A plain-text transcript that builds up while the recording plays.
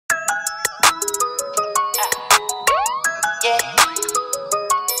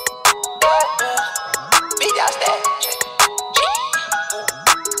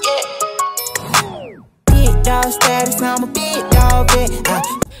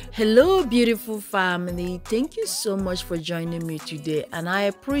Hello beautiful family, thank you so much for joining me today and I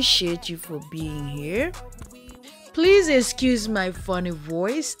appreciate you for being here. Please excuse my funny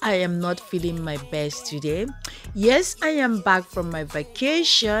voice, I am not feeling my best today. Yes, I am back from my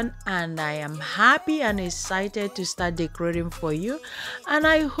vacation and I am happy and excited to start decorating for you, and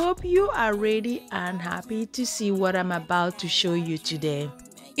I hope you are ready and happy to see what I'm about to show you today.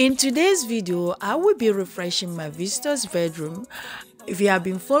 In today's video, I will be refreshing my visitor's bedroom. If you have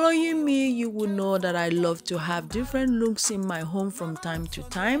been following me, you will know that I love to have different looks in my home from time to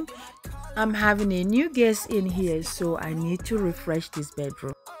time. I'm having a new guest in here, so I need to refresh this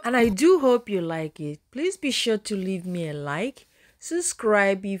bedroom. And I do hope you like it. Please be sure to leave me a like.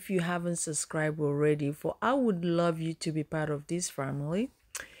 Subscribe if you haven't subscribed already, for I would love you to be part of this family.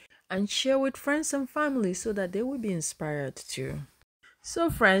 And share with friends and family so that they will be inspired too. So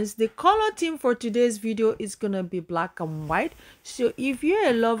friends, the color theme for today's video is gonna be black and white. So if you're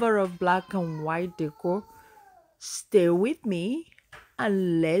a lover of black and white decor, stay with me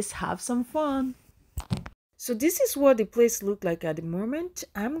and let's have some fun. So this is what the place looks like at the moment.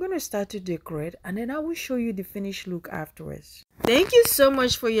 I'm gonna start to decorate and then I will show you the finished look afterwards. Thank you so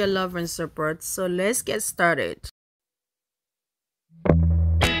much for your love and support. So let's get started.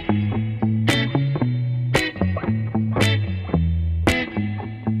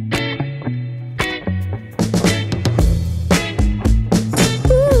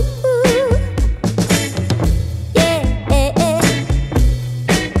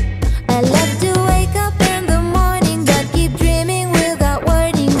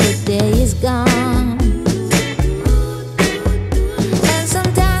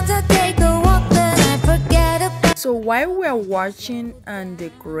 So while we are watching and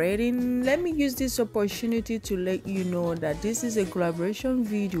decorating, let me use this opportunity to let you know that this is a collaboration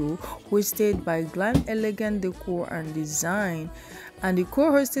video hosted by Glam Elegant Decor and Design, and the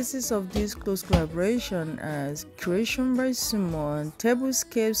co-hostesses of this close collaboration as Creation by Simon,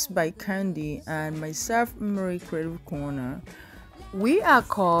 Tablescapes by Candy, and myself, Mary Creative Corner. We are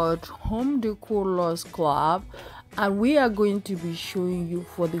called Home Decor Lost Club, and we are going to be showing you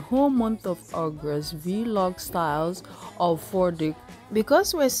for the whole month of August vlog styles of 4D.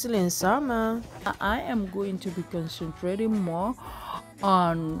 Because we're still in summer, I am going to be concentrating more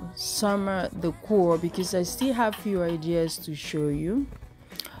on summer decor because I still have few ideas to show you.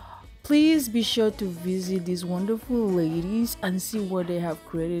 Please be sure to visit these wonderful ladies and see what they have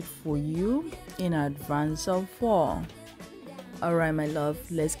created for you in advance of fall. Alright my love,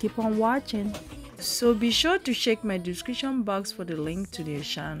 let's keep on watching. So be sure to check my description box for the link to their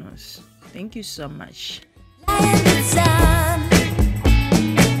channels. Thank you so much.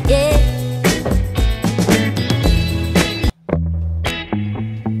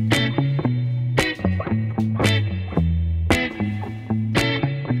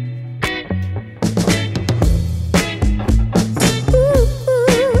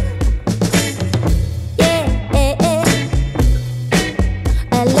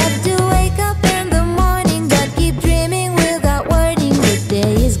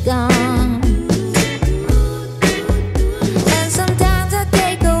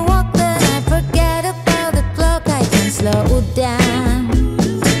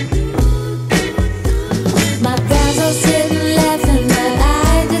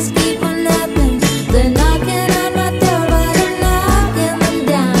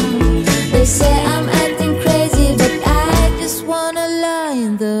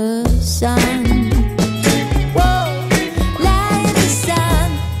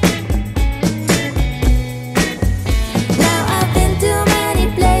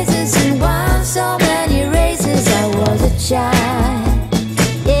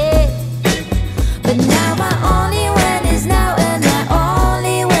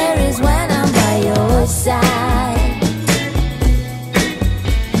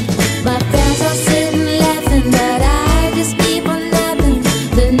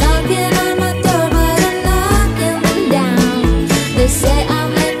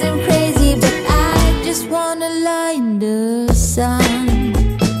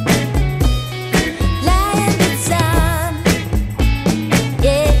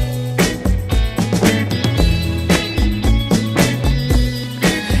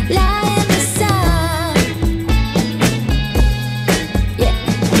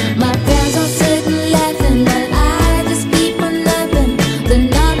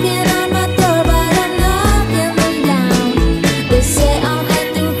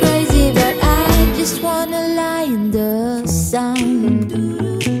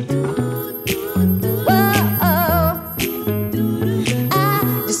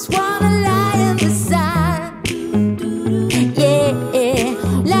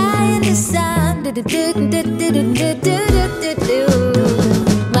 My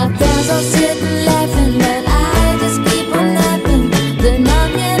friends all sitting laughing, but I just keep on laughing. They're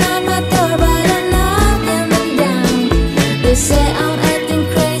knocking on my door, but I'm knocking them down. They say I'm acting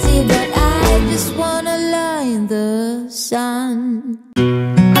crazy, but I just wanna lie in the sun.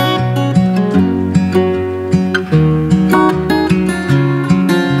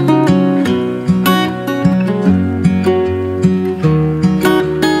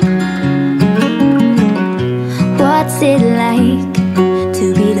 What's it like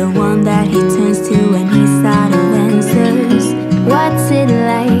to be the one that he turns to when he's out of answers? What's it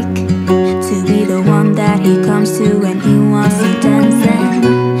like to be the one that he comes to when he wants to dance? And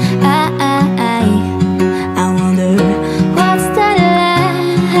I wonder what's that like?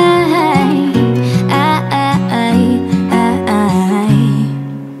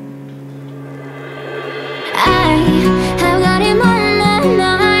 I've got him on my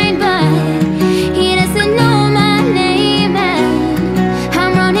mind, but he doesn't know my name, and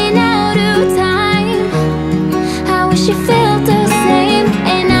I'm running out of time. I wish you felt the same,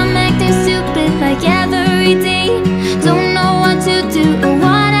 and I'm acting stupid like every day. Don't know what to do or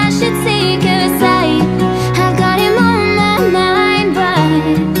what I should say, 'cause I've got him on my mind, but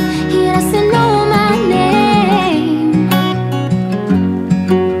he doesn't know my name.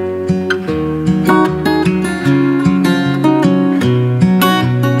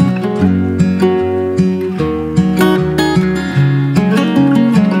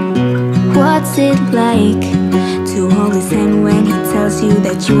 What's it like to hold his hand when he tells you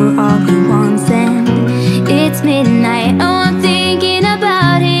that you're all he wants? And it's midnight, oh, I'm thinking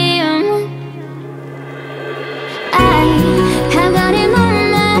about him. I have got him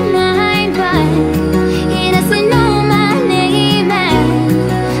on my mind, but he doesn't know my name, and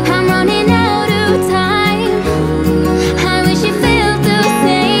I'm running out of time. I wish you felt the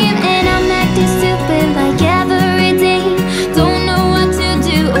same, and I'm acting stupid like every day. Don't know what to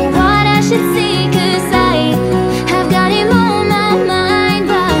do or what I should say, 'cause I've got him on my mind,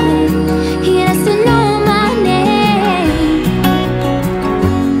 but he doesn't know my name.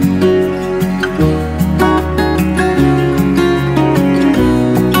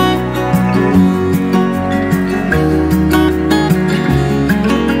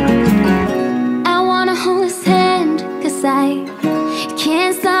 I wanna hold his hand, 'cause I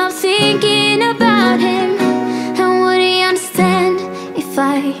can't stop thinking about him. And would he understand if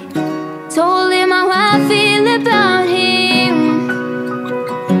I told him how I feel about him?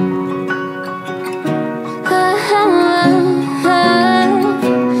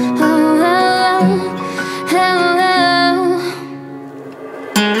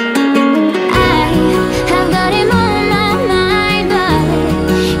 I've got him on my mind, but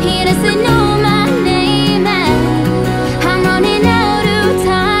he doesn't know my name, and I'm running out of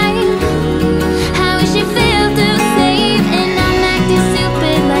time. I wish you felt the same, and I'm acting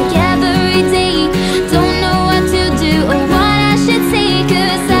stupid like every day. Don't know what to do or what I should say,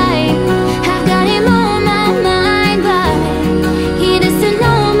 'cause I've got him on my mind, but he doesn't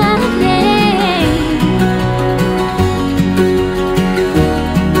know my name.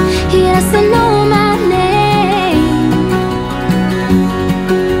 He doesn't know my name.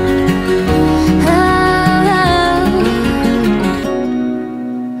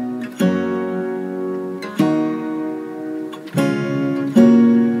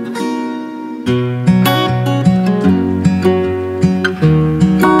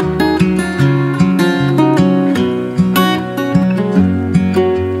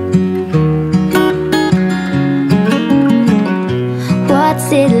 What's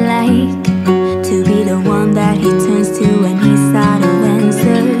it like to be the one that he turns to when he's out of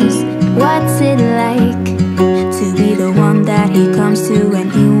answers? What's it like to be the one that he comes to when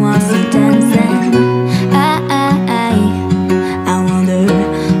he wants to dance? And I wonder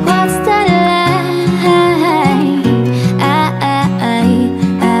what's that like?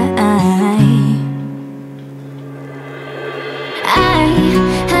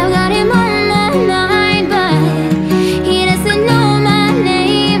 I've got him on my mind, but he doesn't know my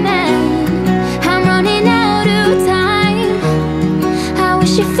name, and I'm running out of time. I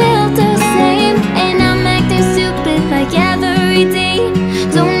wish you felt the same, and I'm acting stupid like every day.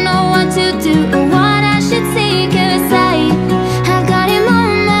 Don't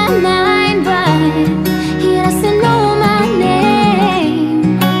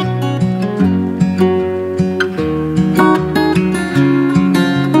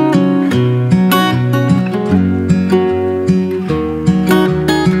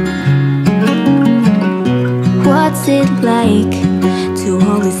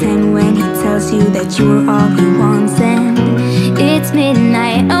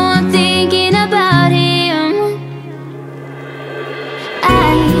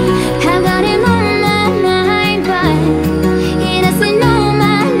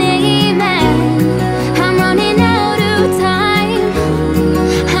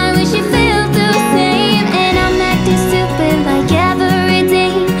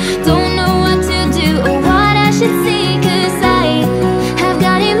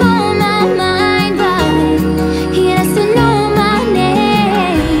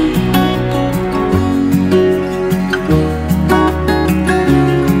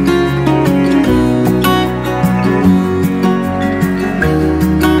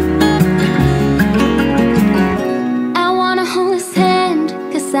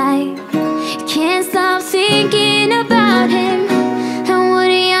I can't stop thinking about him. And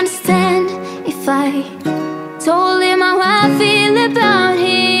would he understand if I told him how I feel about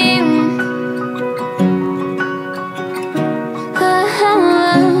him?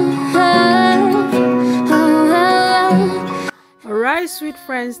 Alright, sweet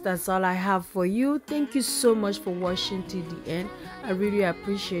friends, that's all I have for you. Thank you so much for watching till the end. I really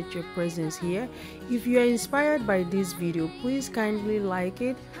appreciate your presence here. If you are inspired by this video, please kindly like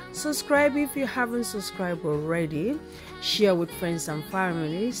it, subscribe if you haven't subscribed already, share with friends and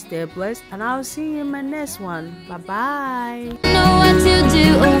family. Stay blessed, and I'll see you in my next one. Bye bye. Know what to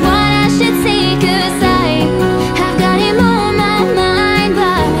do or what I should say, 'cause I have got him on my mind,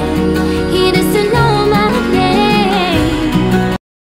 but